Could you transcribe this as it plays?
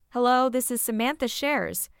Hello, this is Samantha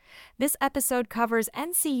Shares. This episode covers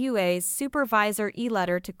NCUA's Supervisor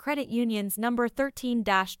e-letter to credit unions number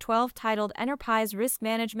 13-12 titled Enterprise Risk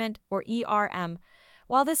Management, or ERM.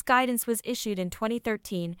 While this guidance was issued in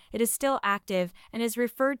 2013, it is still active and is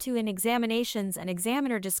referred to in examinations and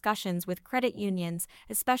examiner discussions with credit unions,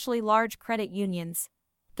 especially large credit unions.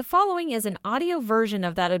 The following is an audio version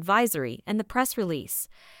of that advisory and the press release.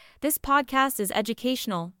 This podcast is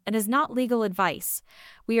educational and is not legal advice.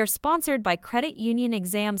 We are sponsored by Credit Union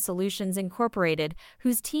Exam Solutions Incorporated,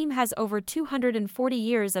 whose team has over 240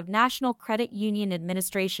 years of national credit union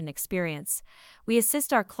administration experience. We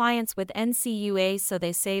assist our clients with NCUA so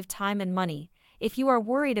they save time and money. If you are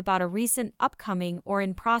worried about a recent, upcoming, or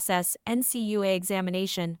in-process NCUA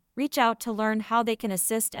examination, reach out to learn how they can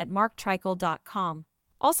assist at marktrikel.com.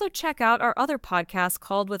 Also check out our other podcast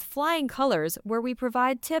called With Flying Colors, where we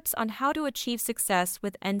provide tips on how to achieve success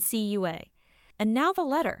with NCUA. And now the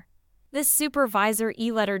letter. This Supervisor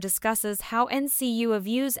e-letter discusses how NCUA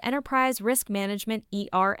views Enterprise Risk Management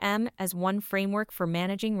ERM as one framework for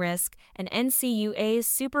managing risk, and NCUA's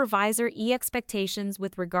Supervisor e-expectations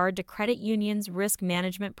with regard to credit unions' risk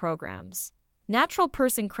management programs. Natural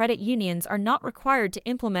person credit unions are not required to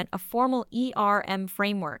implement a formal ERM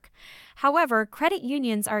framework. However, credit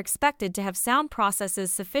unions are expected to have sound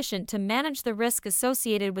processes sufficient to manage the risk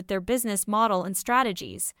associated with their business model and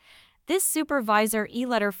strategies. This Supervisor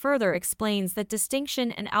e-letter further explains that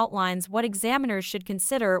distinction and outlines what examiners should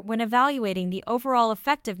consider when evaluating the overall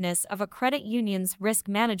effectiveness of a credit union's risk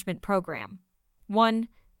management program. 1.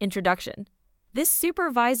 Introduction. This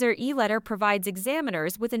Supervisor e-letter provides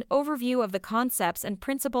examiners with an overview of the concepts and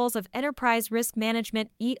principles of Enterprise Risk Management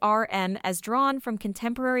ERM as drawn from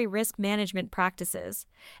contemporary risk management practices.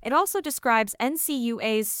 It also describes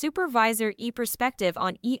NCUA's Supervisor e-perspective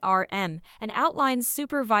on ERM and outlines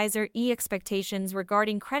Supervisor e-expectations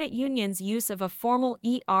regarding credit unions' use of a formal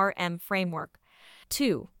ERM framework.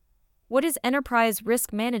 2. What is Enterprise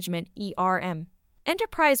Risk Management ERM?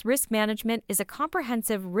 Enterprise risk management is a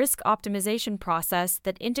comprehensive risk optimization process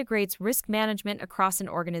that integrates risk management across an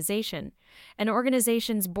organization. An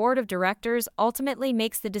organization's board of directors ultimately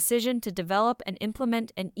makes the decision to develop and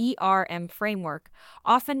implement an ERM framework,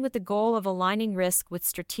 often with the goal of aligning risk with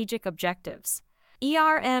strategic objectives.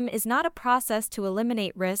 ERM is not a process to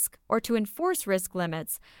eliminate risk or to enforce risk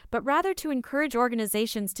limits, but rather to encourage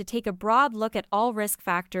organizations to take a broad look at all risk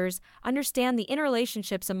factors, understand the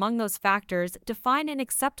interrelationships among those factors, define an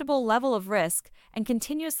acceptable level of risk, and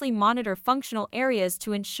continuously monitor functional areas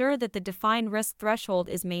to ensure that the defined risk threshold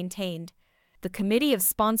is maintained. The Committee of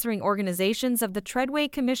Sponsoring Organizations of the Treadway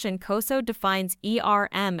Commission (COSO) defines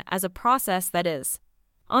ERM as a process that is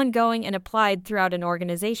ongoing and applied throughout an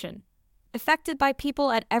organization. Affected by people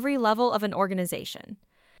at every level of an organization.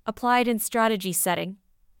 Applied in strategy setting.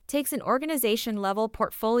 Takes an organization-level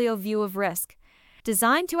portfolio view of risk.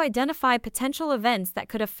 Designed to identify potential events that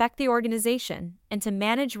could affect the organization and to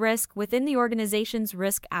manage risk within the organization's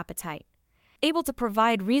risk appetite. Able to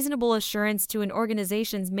provide reasonable assurance to an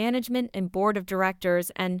organization's management and board of directors,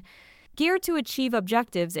 and geared to achieve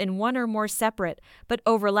objectives in one or more separate but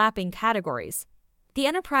overlapping categories. The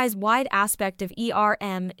enterprise-wide aspect of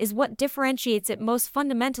ERM is what differentiates it most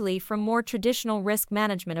fundamentally from more traditional risk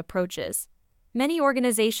management approaches. Many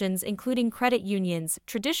organizations, including credit unions,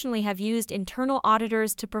 traditionally have used internal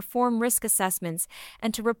auditors to perform risk assessments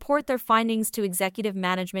and to report their findings to executive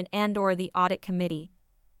management and/or the audit committee.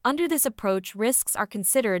 Under this approach, risks are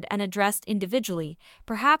considered and addressed individually,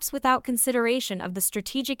 perhaps without consideration of the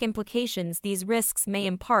strategic implications these risks may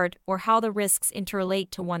impart or how the risks interrelate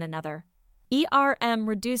to one another. ERM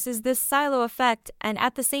reduces this silo effect and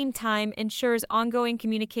at the same time ensures ongoing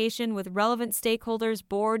communication with relevant stakeholders,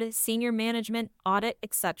 board, senior management, audit,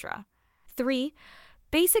 etc. 3.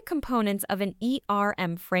 Basic components of an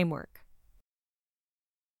ERM framework.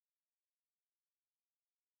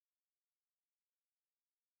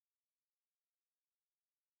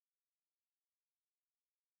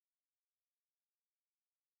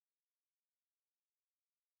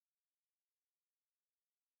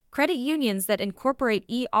 Credit unions that incorporate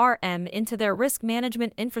ERM into their risk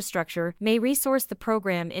management infrastructure may resource the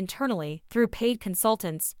program internally through paid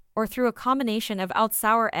consultants or through a combination of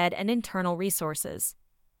outside and internal resources.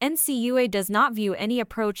 NCUA does not view any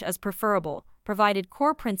approach as preferable, provided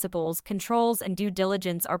core principles, controls, and due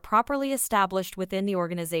diligence are properly established within the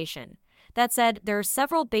organization. That said, there are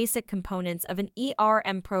several basic components of an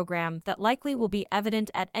ERM program that likely will be evident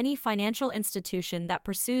at any financial institution that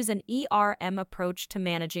pursues an ERM approach to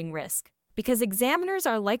managing risk. Because examiners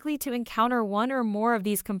are likely to encounter one or more of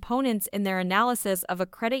these components in their analysis of a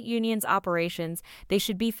credit union's operations, they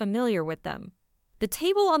should be familiar with them. The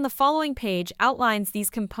table on the following page outlines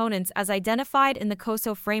these components as identified in the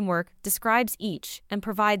COSO framework, describes each, and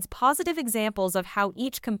provides positive examples of how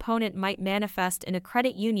each component might manifest in a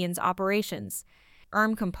credit union's operations.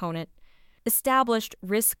 ERM component. Established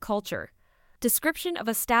risk culture. Description of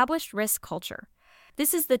established risk culture.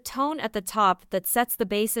 This is the tone at the top that sets the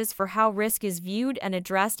basis for how risk is viewed and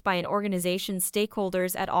addressed by an organization's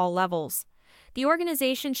stakeholders at all levels. The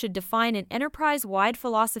organization should define an enterprise-wide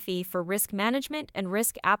philosophy for risk management and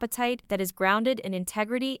risk appetite that is grounded in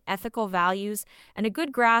integrity, ethical values, and a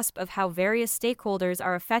good grasp of how various stakeholders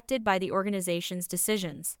are affected by the organization's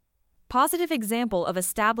decisions. Positive example of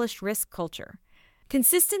established risk culture.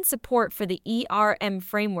 Consistent support for the ERM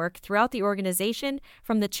framework throughout the organization,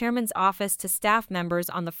 from the chairman's office to staff members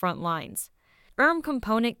on the front lines. ERM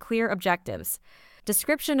component clear objectives.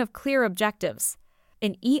 Description of clear objectives.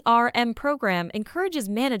 An ERM program encourages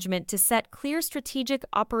management to set clear strategic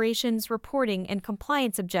operations, reporting, and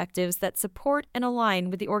compliance objectives that support and align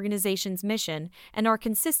with the organization's mission and are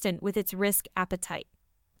consistent with its risk appetite.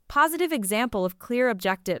 Positive example of clear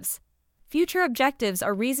objectives. Future objectives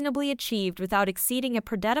are reasonably achieved without exceeding a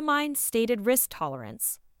predetermined stated risk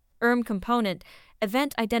tolerance. ERM component,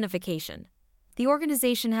 event identification. The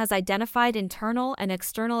organization has identified internal and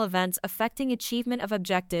external events affecting achievement of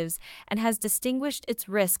objectives and has distinguished its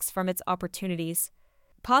risks from its opportunities.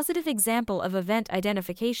 Positive example of event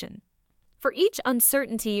identification. For each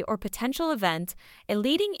uncertainty or potential event, a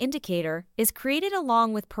leading indicator is created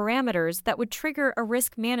along with parameters that would trigger a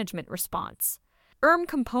risk management response. ERM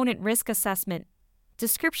component risk assessment.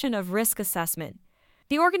 Description of risk assessment.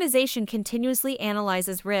 The organization continuously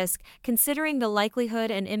analyzes risk, considering the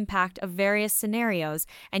likelihood and impact of various scenarios,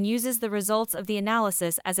 and uses the results of the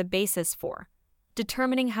analysis as a basis for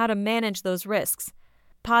determining how to manage those risks.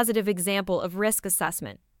 Positive example of risk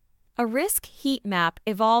assessment. A risk heat map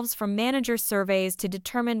evolves from manager surveys to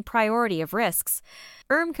determine priority of risks.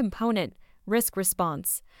 ERM component, risk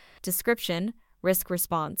response. Description, risk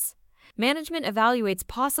response. Management evaluates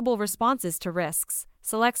possible responses to risks,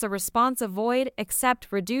 selects a response avoid, accept,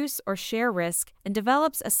 reduce, or share risk, and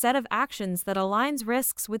develops a set of actions that aligns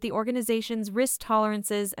risks with the organization's risk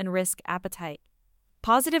tolerances and risk appetite.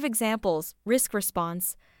 Positive examples, risk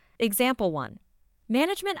response. Example 1.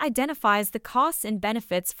 Management identifies the costs and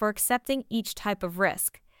benefits for accepting each type of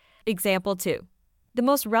risk. Example 2. The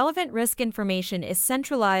most relevant risk information is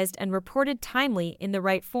centralized and reported timely in the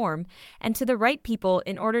right form and to the right people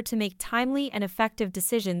in order to make timely and effective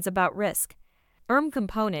decisions about risk. ERM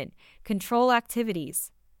component, control activities.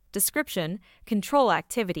 Description, control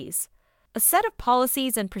activities. A set of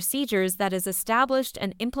policies and procedures that is established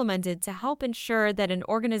and implemented to help ensure that an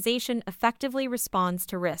organization effectively responds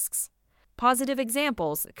to risks. Positive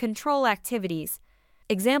examples, control activities.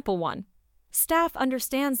 Example 1. Staff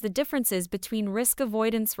understands the differences between risk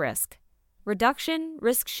avoidance risk, reduction,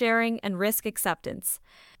 risk sharing, and risk acceptance.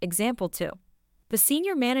 Example 2. The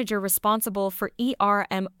senior manager responsible for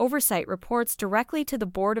ERM oversight reports directly to the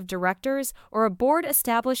board of directors or a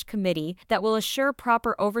board-established committee that will assure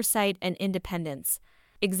proper oversight and independence.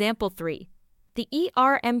 Example 3. The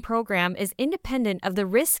ERM program is independent of the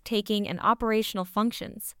risk-taking and operational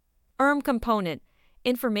functions. ERM component,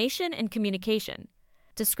 information and communication.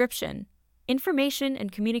 Description, information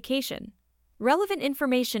and communication. Relevant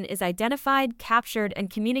information is identified, captured, and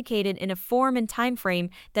communicated in a form and timeframe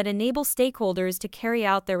that enable stakeholders to carry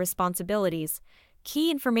out their responsibilities.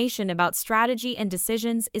 Key information about strategy and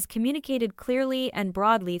decisions is communicated clearly and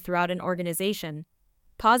broadly throughout an organization.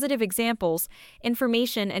 Positive examples,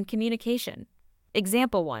 information and communication.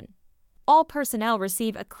 Example 1. All personnel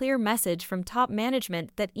receive a clear message from top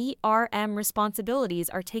management that ERM responsibilities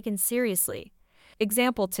are taken seriously.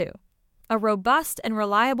 Example 2. A robust and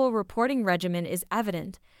reliable reporting regimen is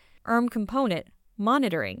evident. ERM component,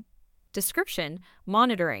 monitoring. Description,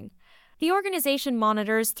 monitoring. The organization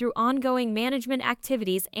monitors through ongoing management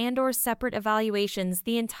activities and/or separate evaluations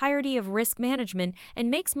the entirety of risk management and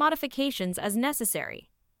makes modifications as necessary.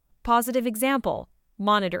 Positive example,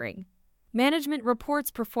 monitoring. Management reports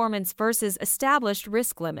performance versus established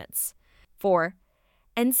risk limits. 4.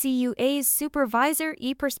 NCUA's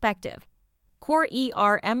Supervisory perspective. Core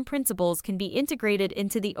ERM principles can be integrated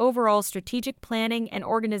into the overall strategic planning and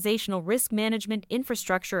organizational risk management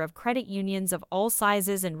infrastructure of credit unions of all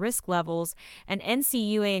sizes and risk levels, and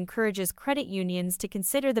NCUA encourages credit unions to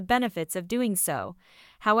consider the benefits of doing so.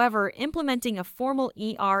 However, implementing a formal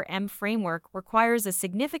ERM framework requires a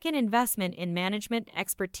significant investment in management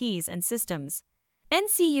expertise and systems.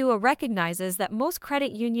 NCUA recognizes that most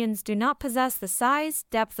credit unions do not possess the size,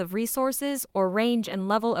 depth of resources, or range and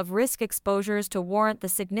level of risk exposures to warrant the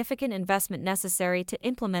significant investment necessary to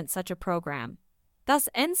implement such a program. Thus,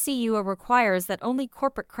 NCUA requires that only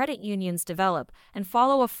corporate credit unions develop and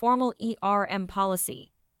follow a formal ERM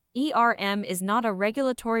policy. ERM is not a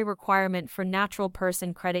regulatory requirement for natural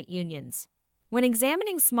person credit unions. When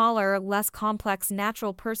examining smaller, less complex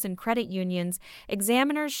natural person credit unions,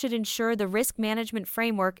 examiners should ensure the risk management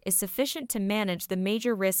framework is sufficient to manage the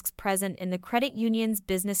major risks present in the credit union's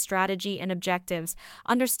business strategy and objectives,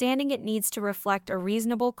 understanding it needs to reflect a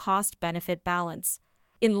reasonable cost-benefit balance.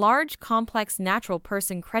 In large, complex natural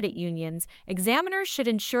person credit unions, examiners should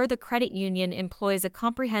ensure the credit union employs a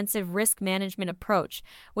comprehensive risk management approach,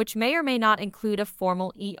 which may or may not include a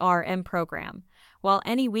formal ERM program. While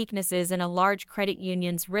any weaknesses in a large credit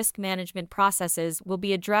union's risk management processes will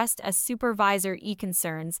be addressed as supervisory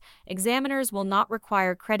concerns, examiners will not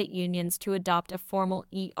require credit unions to adopt a formal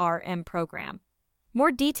ERM program.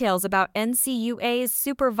 More details about NCUA's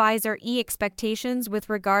Supervisory expectations with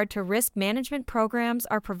regard to risk management programs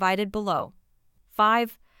are provided below.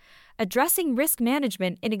 5. Addressing risk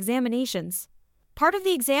management in examinations. Part of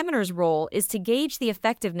the examiner's role is to gauge the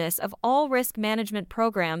effectiveness of all risk management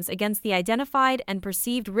programs against the identified and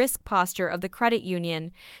perceived risk posture of the credit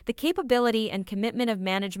union, the capability and commitment of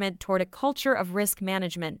management toward a culture of risk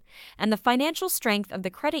management, and the financial strength of the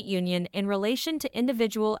credit union in relation to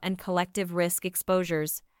individual and collective risk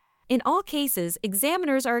exposures. In all cases,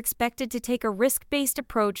 examiners are expected to take a risk-based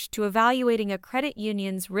approach to evaluating a credit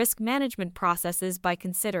union's risk management processes by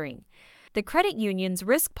considering the credit union's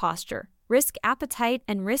risk posture, risk appetite,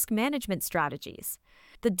 and risk management strategies,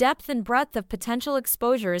 the depth and breadth of potential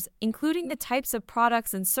exposures, including the types of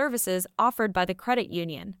products and services offered by the credit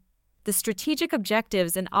union, the strategic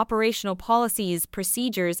objectives and operational policies,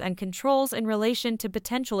 procedures, and controls in relation to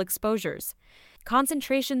potential exposures,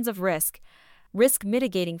 concentrations of risk, risk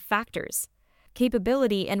mitigating factors,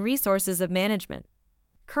 capability and resources of management,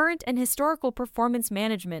 current and historical performance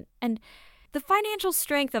management, and the financial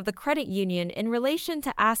strength of the credit union in relation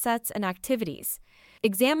to assets and activities.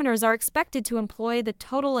 Examiners are expected to employ the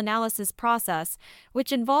total analysis process,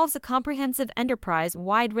 which involves a comprehensive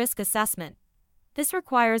enterprise-wide risk assessment. This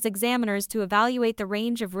requires examiners to evaluate the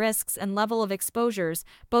range of risks and level of exposures,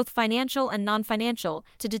 both financial and non-financial,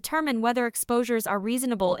 to determine whether exposures are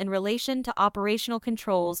reasonable in relation to operational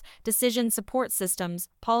controls, decision support systems,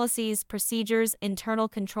 policies, procedures, internal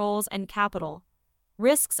controls, and capital.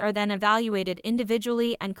 Risks are then evaluated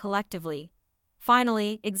individually and collectively.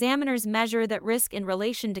 Finally, examiners measure that risk in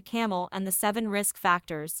relation to CAMEL and the 7 risk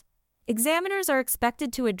factors. Examiners are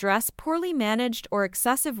expected to address poorly managed or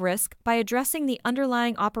excessive risk by addressing the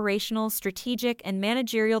underlying operational, strategic, and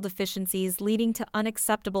managerial deficiencies leading to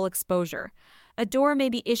unacceptable exposure. A DOR may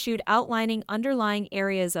be issued outlining underlying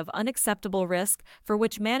areas of unacceptable risk for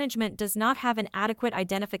which management does not have an adequate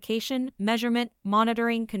identification, measurement,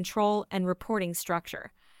 monitoring, control, and reporting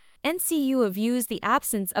structure. NCUA views the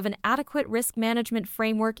absence of an adequate risk management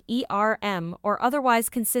framework ERM or otherwise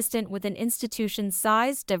consistent with an institution's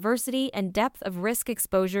size, diversity, and depth of risk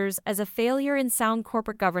exposures as a failure in sound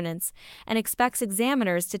corporate governance, and expects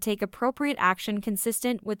examiners to take appropriate action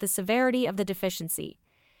consistent with the severity of the deficiency.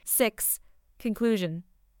 6. Conclusion.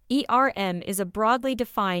 ERM is a broadly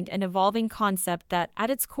defined and evolving concept that,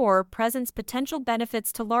 at its core, presents potential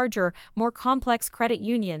benefits to larger, more complex credit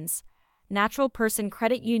unions. Natural person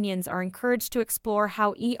credit unions are encouraged to explore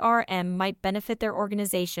how ERM might benefit their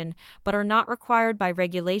organization, but are not required by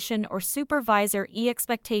regulation or supervisory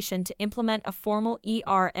expectation to implement a formal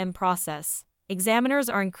ERM process. Examiners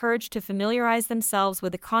are encouraged to familiarize themselves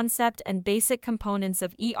with the concept and basic components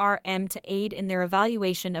of ERM to aid in their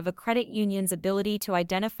evaluation of a credit union's ability to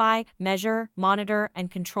identify, measure, monitor, and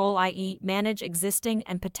control, i.e., manage existing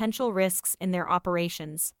and potential risks in their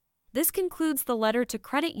operations. This concludes the letter to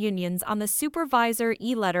credit unions on the Supervisor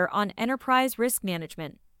E-Letter on Enterprise Risk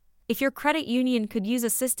Management. If your credit union could use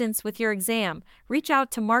assistance with your exam, reach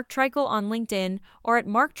out to Mark Treichel on LinkedIn or at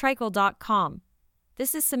marktreichel.com.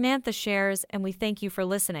 This is Samantha Shares, and we thank you for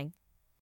listening.